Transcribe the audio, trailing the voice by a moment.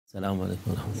Selamun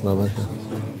Aleyküm ve Rahmetullahi ve Berekatuhu.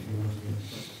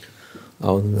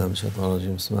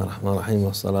 Euzubillahimineşşeytanirracim. Bismillahirrahmanirrahim.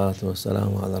 Ve salatu ve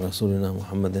selamu ala Resulina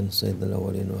Muhammedin seyyidil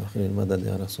evvelin ve ahirin. Meded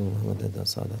ya Resulullah, meded ya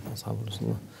saadet ashabu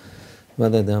Resulullah.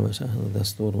 Meded ya meşahını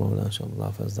destur Mevlana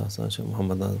Şaballah Fezda Hasan Şeyh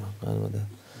Muhammed Nazım Hakkani meded.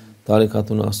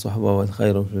 Tarikatuna as-suhba ve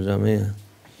hayru fil camiye.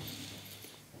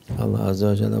 Allah Azze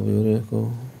ve Celle buyuruyor ki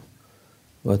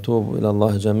ve tubu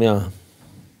ilallah cemi'a.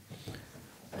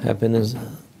 Hepiniz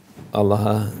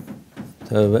Allah'a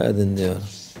tövbe edin diyor.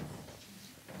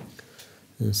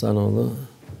 İnsanoğlu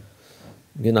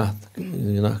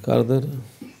günahkardır.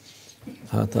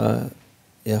 Hata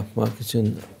yapmak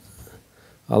için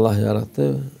Allah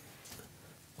yarattı.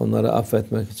 Onları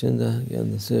affetmek için de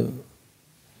kendisi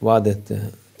vaat etti.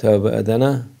 Tövbe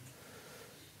edene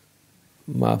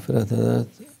mağfiret eder,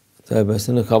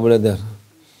 tövbesini kabul eder.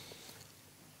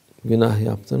 Günah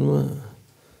yaptın mı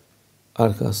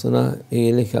arkasına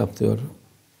iyilik yap diyor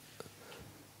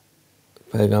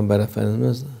Peygamber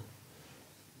Efendimiz.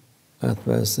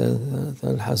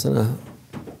 Etbe'l hasene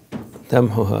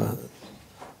temhuha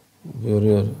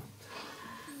buyuruyor.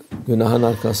 Günahın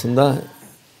arkasında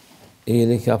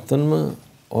iyilik yaptın mı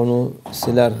onu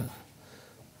siler,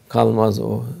 kalmaz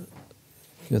o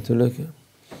kötülük.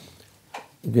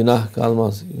 Günah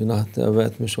kalmaz. Günah tövbe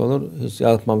etmiş olur. Hiç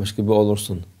yapmamış gibi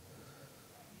olursun.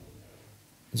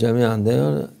 Cemiyen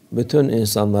diyor, bütün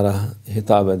insanlara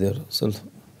hitap ediyor. Sırf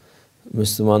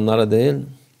Müslümanlara değil,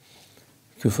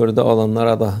 küfürde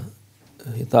olanlara da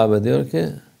hitap ediyor ki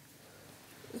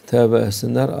tövbe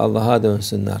etsinler, Allah'a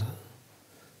dönsünler.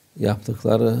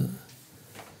 Yaptıkları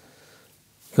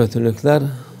kötülükler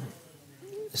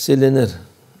silinir.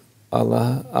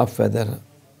 Allah affeder.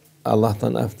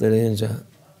 Allah'tan af dileyince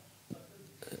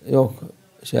yok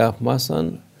şey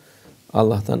yapmazsan,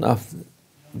 Allah'tan af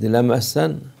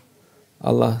dilemezsen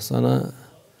Allah sana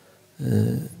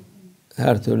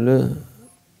her türlü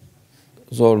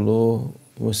zorluğu,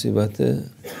 musibeti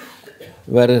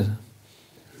verir.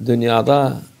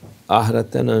 Dünyada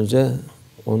ahiretten önce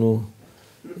onu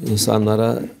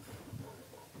insanlara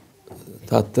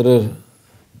tattırır.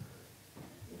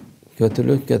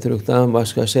 Kötülük, kötülükten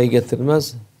başka şey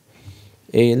getirmez.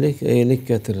 İyilik, iyilik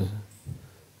getirir.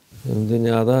 Yani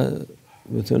dünyada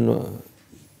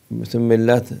bütün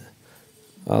millet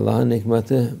Allah'ın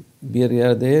hikmeti bir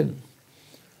yer değil.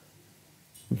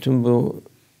 Bütün bu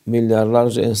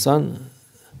milyarlarca insan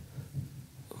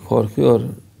korkuyor.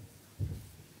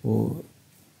 Bu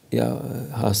ya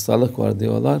hastalık var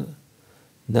diyorlar.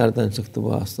 Nereden çıktı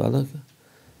bu hastalık?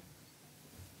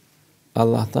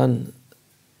 Allah'tan,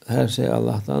 her şey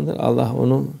Allah'tandır. Allah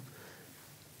onu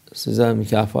size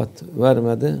mükafat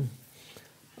vermedi.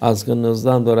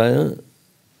 Azgınlığınızdan dolayı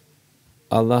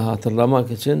Allah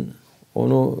hatırlamak için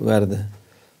onu verdi.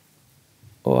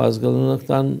 O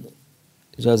azgınlıktan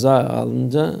ceza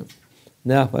alınca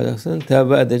ne yapacaksın?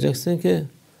 Tevbe edeceksin ki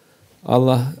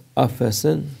Allah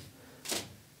affetsin.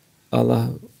 Allah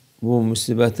bu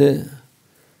musibeti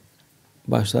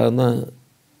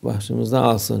başımızdan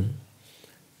alsın.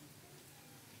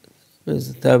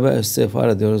 Biz tevbe istiğfar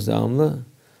ediyoruz devamlı.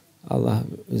 Allah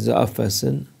bizi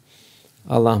affetsin.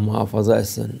 Allah muhafaza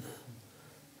etsin.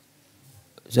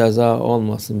 Ceza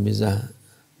olmasın bize.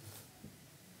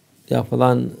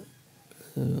 Yapılan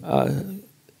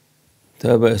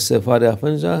tövbe istiğfar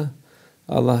yapınca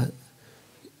Allah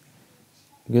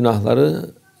günahları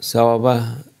sevaba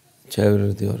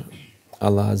çevirir diyor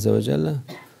Allah Azze ve Celle.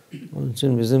 Onun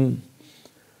için bizim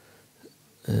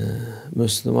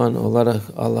Müslüman olarak,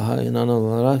 Allah'a inanan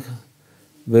olarak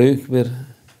büyük bir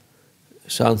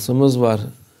şansımız var.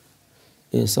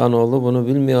 İnsanoğlu bunu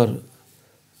bilmiyor.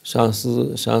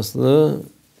 Şanslı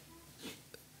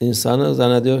insanı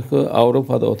zannediyor ki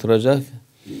Avrupa'da oturacak,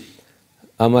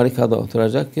 Amerika'da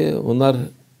oturacak ki bunlar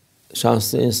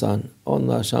şanslı insan.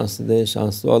 Onlar şanslı değil.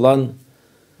 Şanslı olan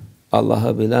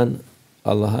Allah'ı bilen,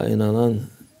 Allah'a inanan,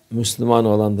 Müslüman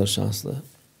olandır şanslı.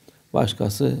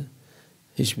 Başkası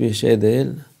hiçbir şey değil.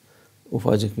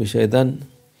 Ufacık bir şeyden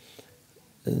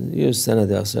 100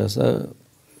 senede yaşasa,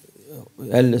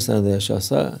 50 senede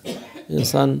yaşasa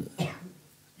insan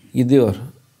gidiyor.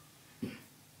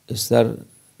 İster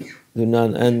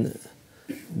dünyanın en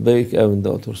büyük evinde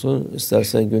otursun,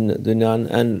 istersen dünyanın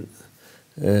en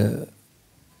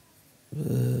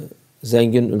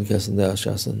zengin ülkesinde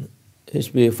yaşasın.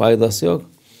 Hiçbir faydası yok.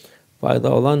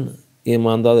 Fayda olan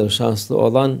imandadır. Şanslı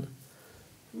olan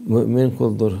mümin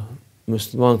kuldur.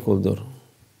 Müslüman kuldur.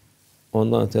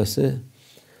 Ondan ötesi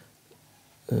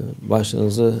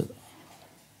başınızı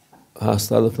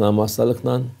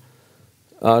hastalıkla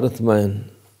ağrıtmayın.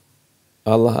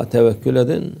 Allah'a tevekkül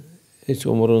edin. Hiç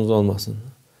umurunuz olmasın.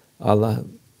 Allah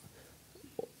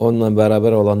onunla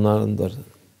beraber olanlarındır.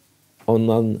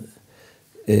 Ondan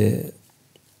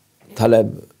talep,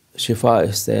 şifa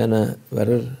isteyene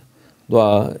verir.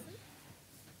 Dua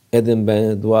edin,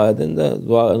 beni dua edin de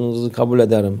duanızı kabul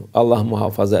ederim. Allah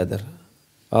muhafaza eder.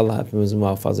 Allah hepimizi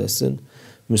muhafaza etsin.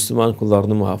 Müslüman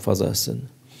kullarını muhafaza etsin.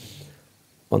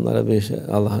 Onlara bir şey,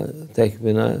 Allah tek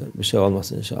bir şey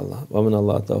olmasın inşallah. Ve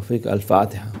minallah tevfik.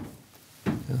 El-Fatiha.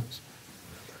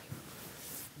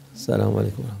 Selamun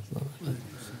Aleyküm ve Rahmetullah.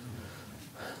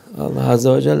 Allah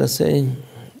Azze ve Celle saying,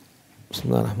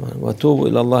 Bismillahirrahmanirrahim. Ve tubu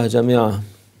ilallah cemi'a.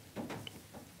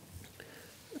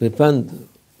 Repent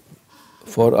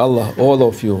for Allah, all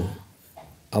of you.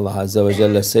 Allah Azza ve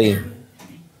Celle saying.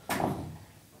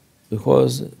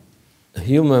 Because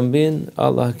human being,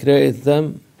 Allah created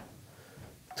them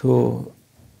to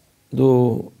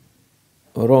do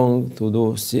wrong, to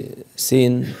do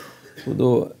sin, to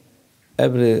do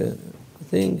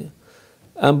everything,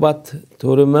 but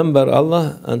to remember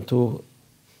Allah and to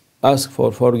ask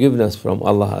for forgiveness from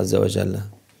Allah Azza wa Jalla.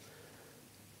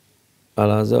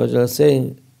 Allah Azza wa Jalla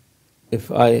saying,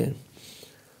 if I,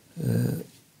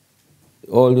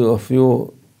 all of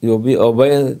you be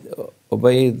obedient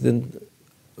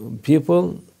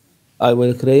people, I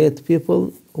will create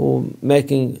people who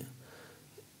making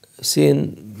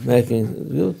sin, making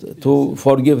good, to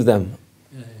forgive them.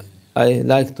 I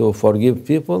like to forgive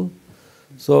people.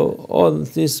 So all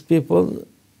these people,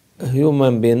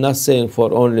 human being, not saying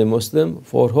for only Muslim,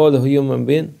 for whole human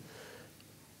being,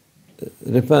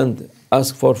 repent,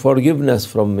 ask for forgiveness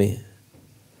from me.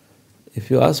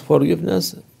 If you ask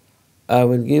forgiveness, I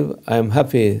will give, I am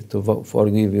happy to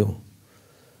forgive you.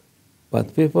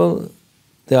 But people,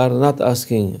 they are not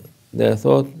asking. They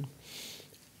thought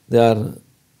they are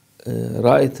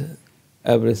right,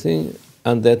 everything,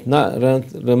 and they're not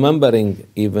remembering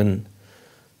even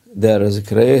there is a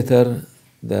creator,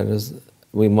 there is,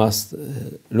 we must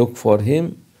look for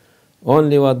him.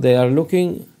 Only what they are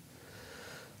looking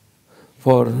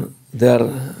for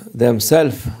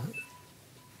themselves,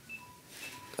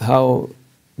 how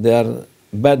their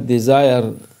bad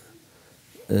desire,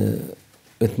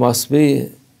 it must be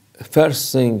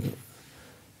first thing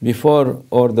before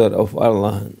order of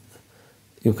Allah.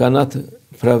 You cannot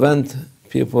prevent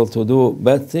people to do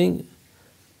bad thing,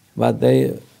 but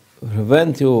they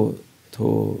prevent you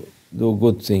to do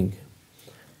good thing.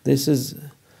 This is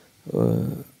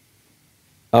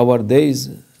our days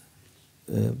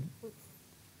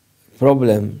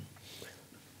problem,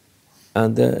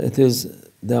 and it is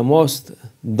the most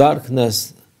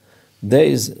darkness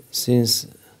days since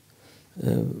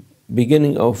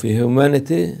beginning of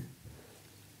humanity.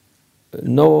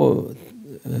 No,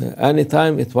 any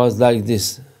time it was like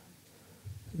this.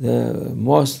 The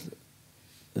most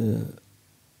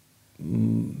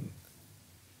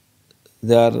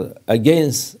they are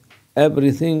against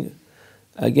everything,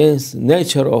 against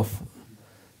nature of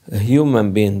a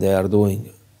human being they are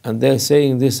doing, and they are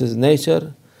saying this is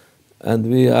nature, and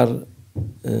we are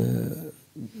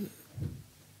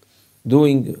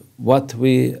doing what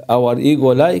our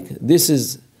ego like. This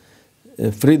is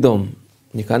freedom.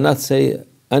 You cannot say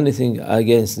anything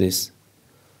against this.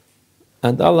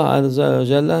 And Allah Azza wa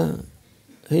Jalla,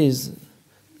 He is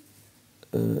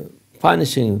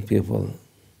punishing people.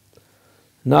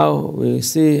 Now we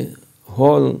see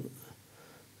whole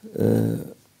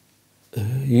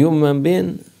human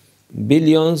being,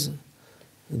 billions,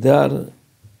 they are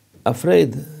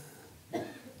afraid.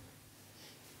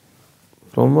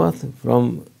 From what?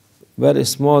 From very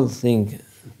small thing,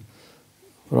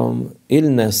 from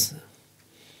illness.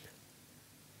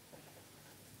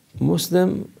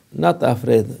 Muslim not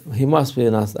afraid. He must be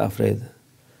not afraid,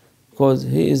 because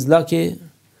he is lucky.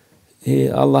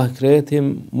 Allah created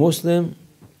him Muslim,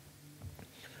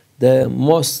 the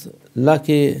most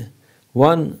lucky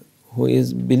one who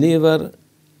is believer,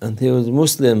 and he was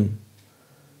Muslim.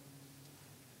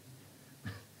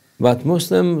 But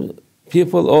Muslim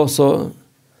people also,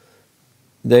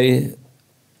 they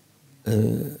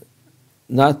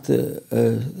not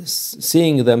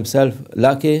seeing themselves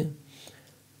lucky.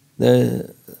 They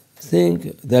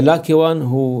think the lucky one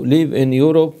who live in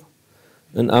Europe,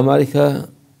 in America,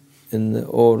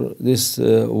 or this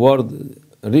world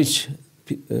rich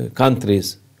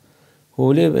countries,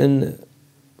 who live in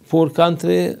poor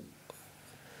country,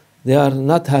 they are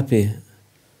not happy.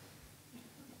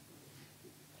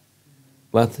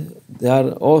 But they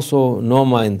are also no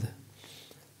mind.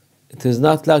 It is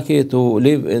not lucky to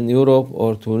live in Europe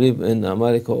or to live in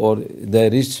America or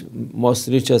the most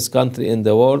richest country in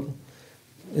the world.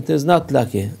 It is not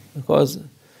lucky, because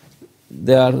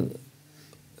they are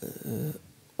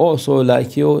also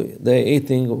like you. They are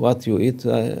eating what you eat.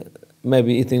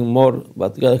 maybe eating more,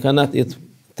 but you cannot eat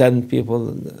 10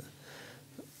 people.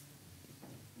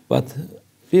 But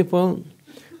people,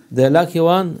 the lucky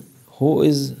one who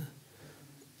is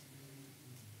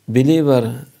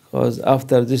believer, because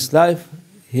after this life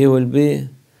he will be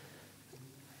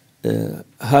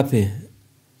happy.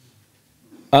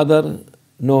 Other,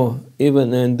 no,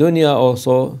 even in dunya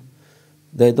also,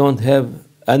 they don't have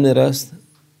any rest,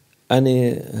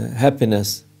 any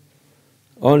happiness.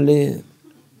 Only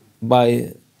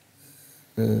by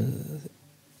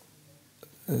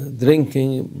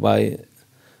drinking, by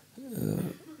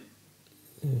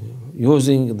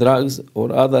using drugs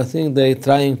or other things, they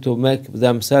trying to make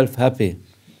themselves happy.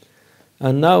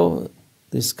 And now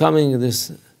this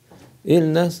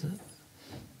illness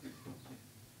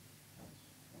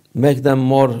make them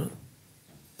more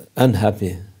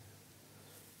unhappy.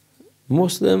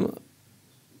 Muslim,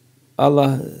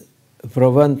 Allah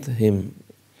prevent him.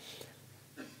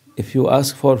 If you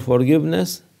ask for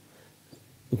forgiveness,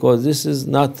 because this is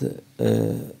not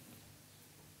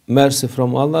mercy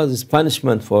from Allah, this is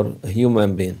punishment for a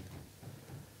human being.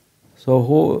 So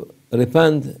who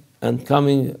repent and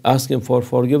coming asking for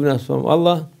forgiveness from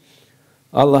Allah,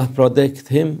 Allah protect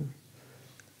him,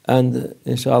 and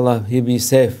inshallah he be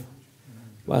safe.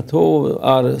 But who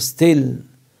are still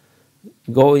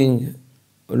going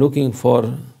looking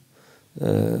for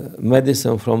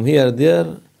medicine from here there,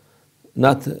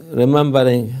 not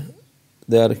remembering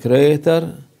their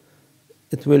Creator,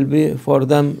 it will be for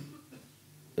them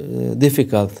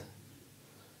difficult.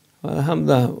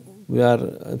 Alhamdulillah, we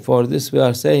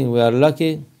are saying we are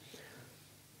lucky.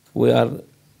 We are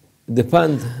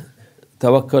depend,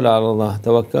 tawakkul ala Allah,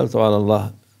 tawakkaltu ala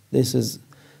Allah. This is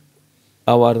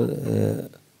our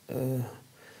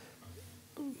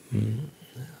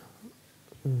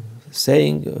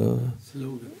saying,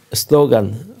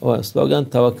 slogan,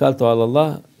 tawakkaltu ala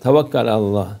Allah, tawakkal ala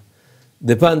Allah.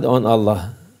 Depend on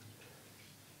Allah.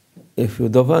 If you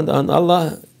depend on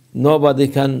Allah, nobody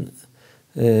can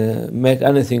make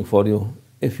anything for you.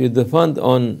 If you depend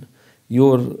on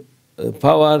your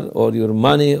power or your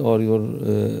money or your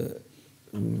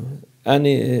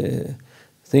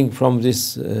anything from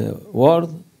this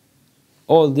world,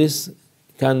 all this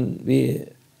can be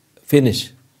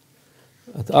finished.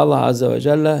 But Allah Azza wa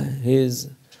Jalla, He is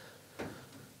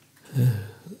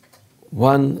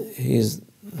one, He is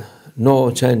no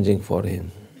changing for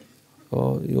Him.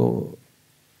 So you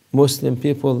Muslim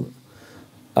people,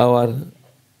 our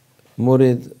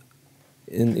murid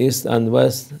in East and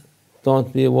West,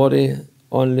 don't be worried,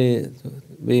 only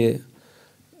be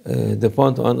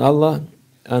depend on Allah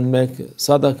and make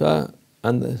sadaqah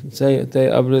and say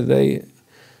every day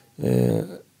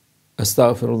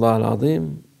astaghfiru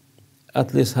al-azim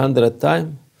at least 100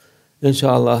 times.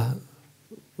 Inshallah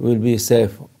will be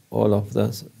safe, all of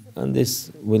this, and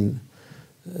this will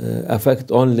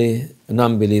affect only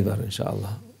non-believer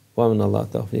inshallah. Wa min Allah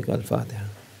tawfiq al-Fatiha.